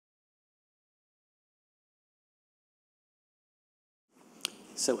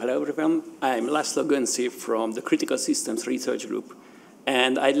So hello everyone, I'm László Gönczy from the Critical Systems Research Group,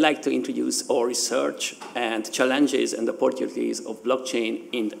 and I'd like to introduce our research and challenges and opportunities of blockchain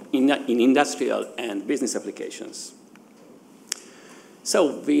in industrial and business applications.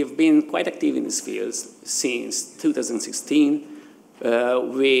 So we've been quite active in this field since 2016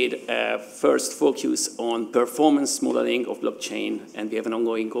 with a first focus on performance modeling of blockchain, and we have an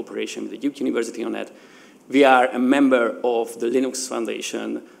ongoing cooperation with the Duke University on that. We are a member of the Linux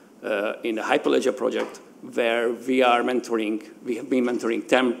Foundation in the Hyperledger project, where we have been mentoring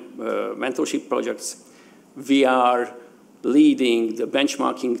 10 mentorship projects. We are leading the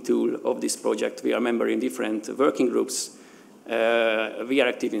benchmarking tool of this project. We are a member in different working groups. We are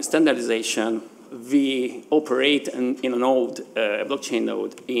active in standardization. We operate in a node, a blockchain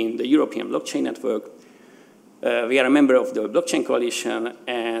node in the European blockchain network. We are a member of the Blockchain Coalition,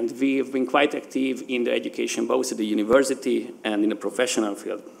 and we've been quite active in the education, both at the university and in the professional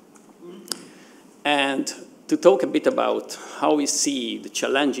field. And to talk a bit about how we see the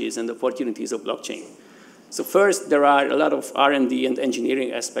challenges and opportunities of blockchain. So first, there are a lot of R&D and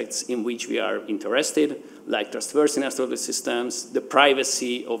engineering aspects in which we are interested, like trustworthiness of the systems, the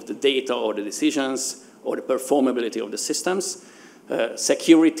privacy of the data or the decisions, or the performability of the systems,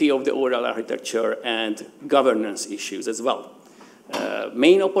 security of the overall architecture, and governance issues as well.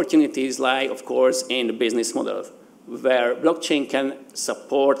 Main opportunities lie, of course, in the business model, where blockchain can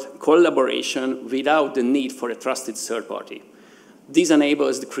support collaboration without the need for a trusted third party. This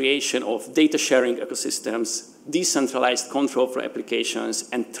enables the creation of data sharing ecosystems, decentralized control for applications,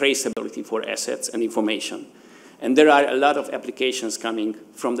 and traceability for assets and information. And there are a lot of applications coming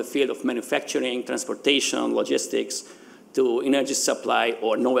from the field of manufacturing, transportation, logistics, to energy supply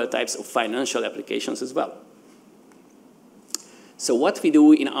or novel types of financial applications as well. So what we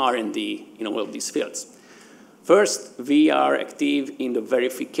do in R&D in all of these fields? First, we are active in the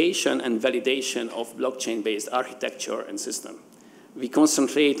verification and validation of blockchain-based architecture and system. We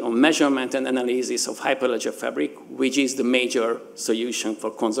concentrate on measurement and analysis of Hyperledger Fabric, which is the major solution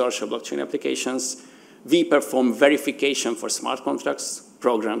for consortial blockchain applications. We perform verification for smart contracts,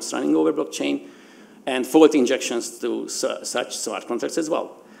 programs running over blockchain, and fault injections to such smart contracts as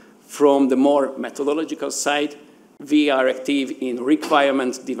well. From the more methodological side, we are active in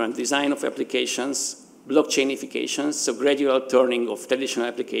requirement-driven design of applications, blockchainification, so gradual turning of traditional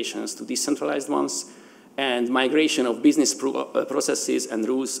applications to decentralized ones, and migration of business processes and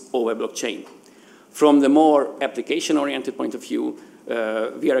rules over blockchain. From the more application-oriented point of view,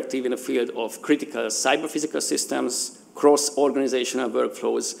 we are active in the field of critical cyber-physical systems, cross-organizational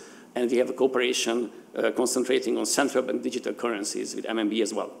workflows, and we have a cooperation concentrating on central bank digital currencies with MMB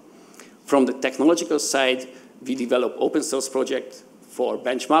as well. From the technological side, we develop open source projects for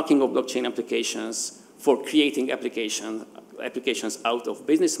benchmarking of blockchain applications, for creating applications out of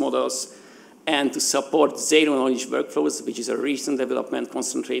business models, and to support zero-knowledge workflows, which is a recent development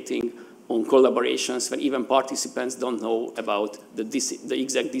concentrating on collaborations when even participants don't know about the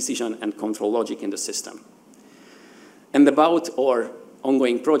exact decision and control logic in the system. And about our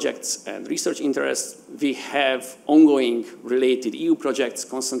ongoing projects and research interests, we have ongoing related EU projects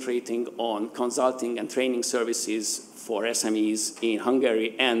concentrating on consulting and training services for SMEs in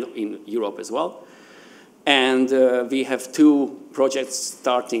Hungary and in Europe as well. And we have 2 projects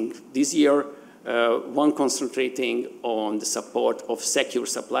starting this year, one concentrating on the support of secure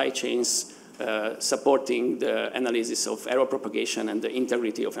supply chains, supporting the analysis of error propagation and the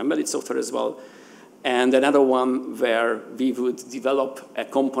integrity of embedded software as well, and another one where we would develop a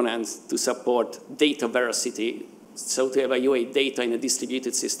component to support data veracity, so to evaluate data in the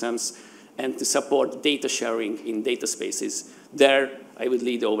distributed systems and to support data sharing in data spaces. There, I would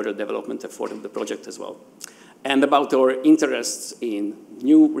lead over the development effort of the project as well. And about our interests in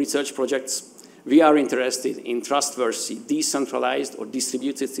new research projects, we are interested in trustworthy, decentralized or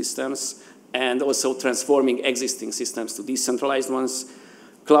distributed systems, and also transforming existing systems to decentralized ones,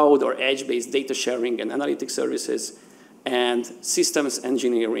 cloud or edge-based data sharing and analytic services, and systems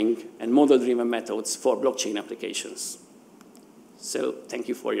engineering and model-driven methods for blockchain applications. So thank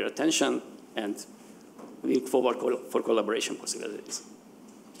you for your attention, and we look forward for collaboration possibilities.